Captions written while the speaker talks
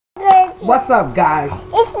What's up, guys?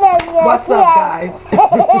 What's up, guys?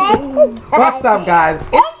 What's up, guys?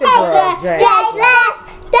 It's your girl, Jay.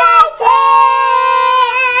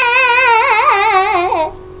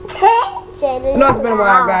 You know, it's been a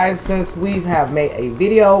while, guys, since we have made a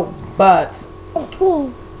video, but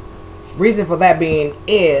reason for that being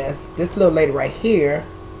is this little lady right here,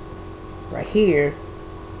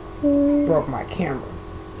 broke my camera.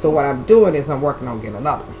 So what I'm doing is I'm working on getting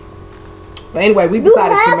another one. But anyway, we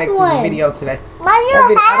decided to make this video today.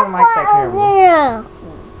 I don't like that camera.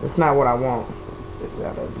 It's not what I want.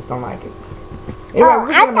 I just don't like it. Anyway,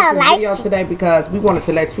 we're going to make this video today because we wanted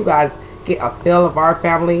to let you guys get a feel of our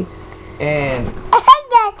family. And,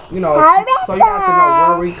 you know, so you guys can know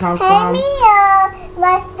where we come from.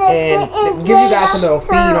 And give you guys a little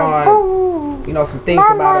feed on, you know, some things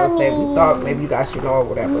about us that we thought maybe you guys should know or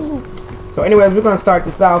whatever. So anyways, we're going to start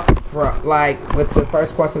this off with the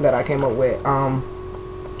first question that I came up with.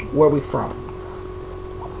 Where we from?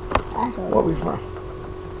 Where we from?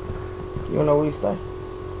 You don't know where you stay?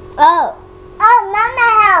 Mama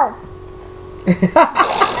house.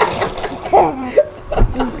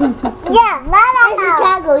 Yeah, Mama house.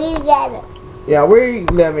 Chicago, you get it. Yeah, we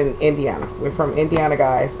live in Indiana. We're from Indiana,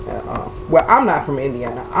 guys. Well, I'm not from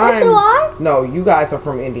Indiana. Yes, you are? No, you guys are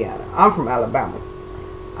from Indiana. I'm from Alabama.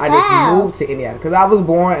 I just moved to Indiana because I was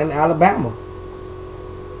born in Alabama.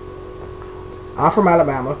 I'm from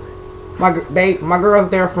Alabama. My girls,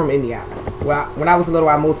 they're from Indiana. Well, when I was little,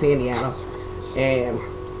 I moved to Indiana and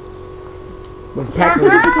was practically,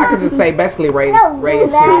 I could just say, basically raised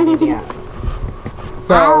here in Indiana.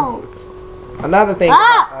 So, another thing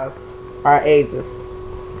about us, our ages.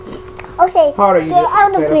 Okay. How old are you? Get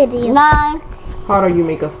out of the video. 9. How old are you,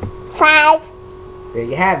 Mika? 5. There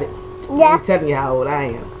you have it. Yeah. You tell me how old I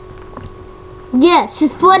am. Yeah,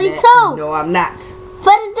 she's 42. No, I'm not.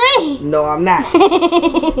 43. No, I'm not.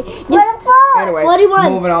 44. Anyway,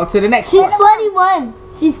 41. Moving on to the next She's one. 41.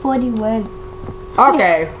 She's 41.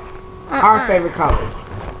 Okay. Our favorite colors.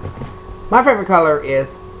 My favorite color is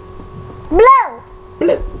blue.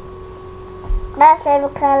 blue. My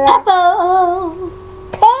favorite color. Purple.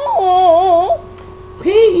 Pink.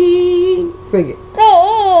 Pink. Sing it.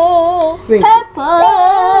 Pink. Sing Purple.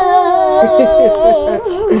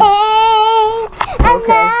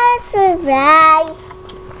 Okay.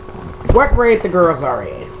 What grade the girls are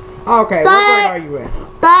in? Okay, what grade are you in?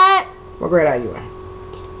 What grade are you in?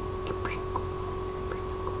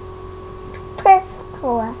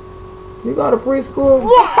 Preschool. You go to preschool?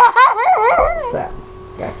 Yeah. What's up?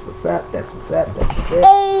 That's what's up. That's what's up. That's what's up.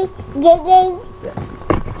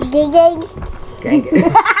 Gang.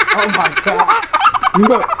 Oh my God. You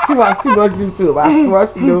know, she watches too much YouTube. I swear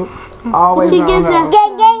she do. Always on her.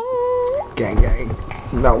 Gang.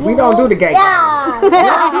 No, we don't do the gang. We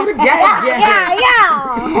don't do the gang.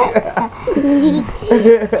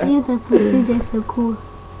 You're so cool.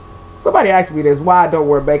 Somebody asked me this, why I don't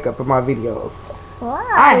wear makeup in my videos. Wow.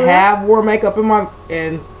 I have wore makeup in my,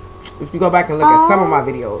 and if you go back and look at some of my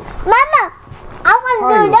videos. Mama, I want to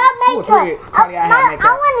do your makeup. I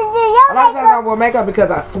want to do your makeup. A lot of times I wear makeup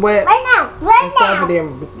because I sweat. Right now. And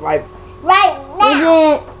then, like. Right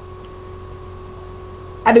now.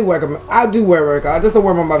 I do wear makeup. I just don't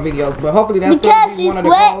wear them on my videos, but hopefully that's going to be one of the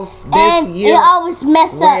goals this year. It always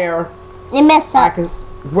mess up. It mess up. I can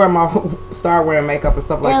start wearing makeup and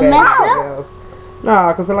stuff like that. No,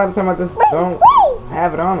 because a lot of times I just don't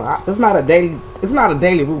have it on. It's not a daily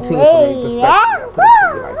routine for me to put it to you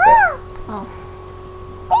like that.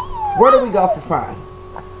 Where do we go for fun?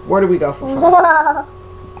 We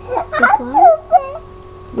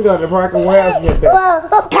go to the park, and where else we been?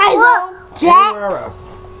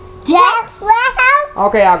 Jack's house.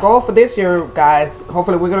 Okay, our goal for this year, guys,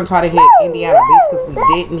 hopefully we're going to try to hit Indiana Beach because we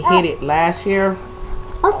didn't hit it last year.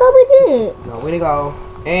 I thought we did. No, we didn't go.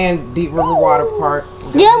 And Deep River Water Park.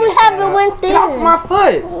 Yeah, we haven't went there. Get off my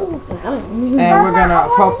foot. And we're going to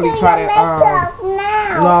hopefully try to,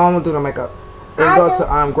 no, I'm going to do the makeup. And go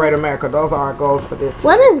to Great America. Those are our goals for this year.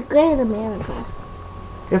 What is Great America?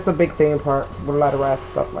 It's a big theme park with a lot of rides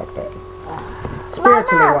and stuff like that.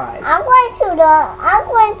 Spiritually wise. Are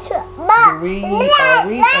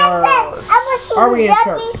we in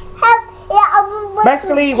church?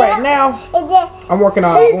 Basically, right now, I'm working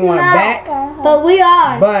on going back. But we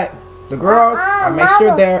are. But the girls, I make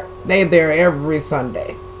sure they're there every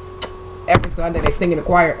Sunday. Every Sunday, they sing in the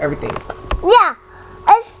choir, everything. Yeah.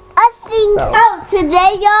 I sing. So. Oh,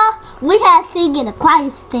 today, y'all, we have sing in the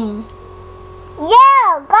choir stand.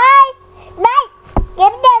 Yeah, guys. Right.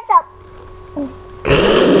 Give me that up.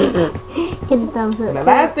 Hit the thumbs up. And the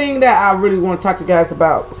last thing that I really want to talk to you guys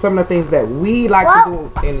about, some of the things that we like to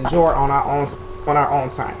do and enjoy on our own on our own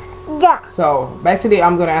time. Yeah. So basically,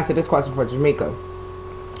 I'm gonna answer this question for Jamaica.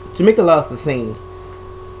 Jamaica loves to sing.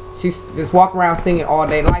 She's just walking around singing all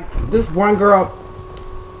day. Like this one girl,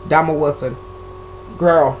 Dama Wilson.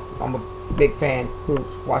 Girl, I'm a big fan. Who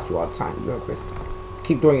watch you all the time. You and Chris.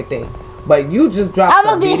 Keep doing your thing. But you just dropped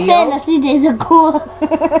a video. I'm a big fan of CJ's Cool.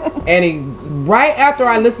 And right after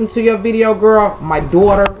I listened to your video, girl, my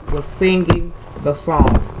daughter was singing the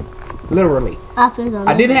song. Literally.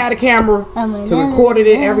 I didn't have the camera to record it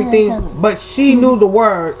and everything, but she knew the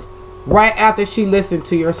words right after she listened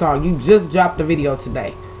to your song. You just dropped the video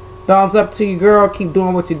today. Thumbs up to you, girl. Keep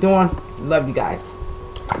doing what you're doing. Love you guys.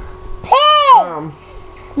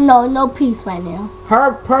 No peace right now.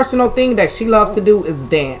 Her personal thing that she loves to do is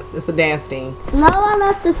dance. It's a dance thing. No, I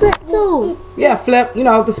love to flip too. Yeah, flip, you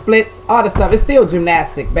know, the splits, all the stuff. It's still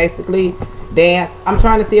gymnastic, basically. Dance. I'm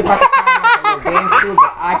trying to see if I can find like a little dance school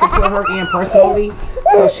that I can put her in personally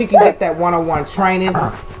so she can get that one-on-one training.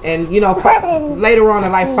 And, you know, later on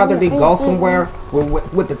in life, probably go somewhere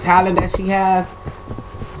with the talent that she has.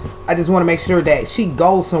 I just want to make sure that she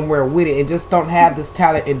goes somewhere with it and just don't have this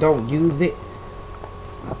talent and don't use it.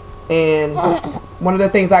 And one of the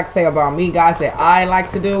things I can say about me, guys, that I like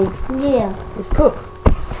to do is cook.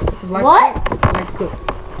 Just like what? I like to cook.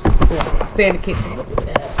 Yeah, stay in the kitchen.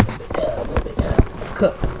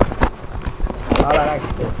 Cook. All I like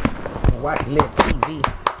to do. Watch little TV.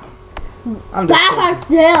 I'm just by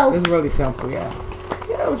herself. It's really simple, yeah.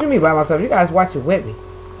 Yeah, what you mean by myself? You guys watch it with me.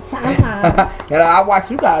 Sometimes. And I watch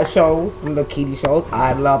you guys shows, the Kitty shows.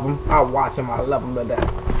 I love them. I watch them. I love them to death.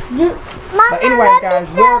 But anyway, guys,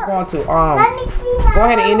 we're going to go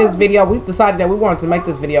ahead and end this video. We decided that we wanted to make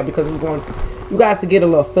this video because we want you guys to get a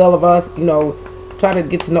little feel of us. You know, try to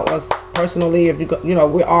get to know us personally. If you know,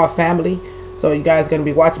 we're all family, so you guys gonna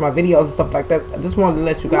be watching my videos and stuff like that. I just wanted to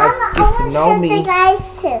let you guys get to know me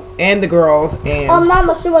and the girls. And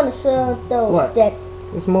Mama, she want to show what?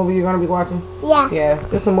 This movie you're gonna be watching? Yeah. Yeah,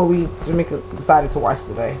 this is a movie Jamaica decided to watch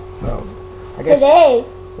today. So I guess today.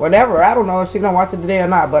 Whatever, I don't know if she's gonna watch it today or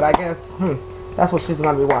not, but I guess that's what she's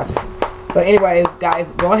gonna be watching. But anyways, guys,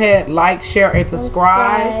 go ahead, like, share, and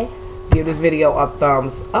subscribe. Give this video a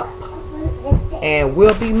thumbs up, and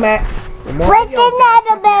we'll be back with more videos,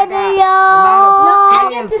 another video.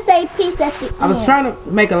 I have to say peace at the end. I was trying to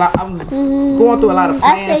make a lot. I'm going through a lot of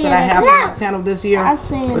plans that I have for my channel this year.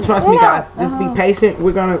 But trust me, guys, just be patient.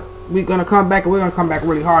 We're gonna come back, and we're gonna come back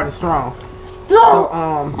really hard and strong. So,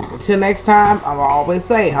 until next time, I'm gonna always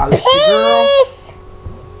say, holla at your girl.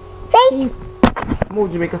 Peace.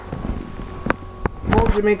 Move, Jamaica.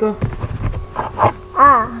 Move, Jamaica.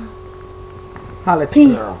 Holla at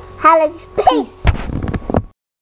your girl. Holla, peace.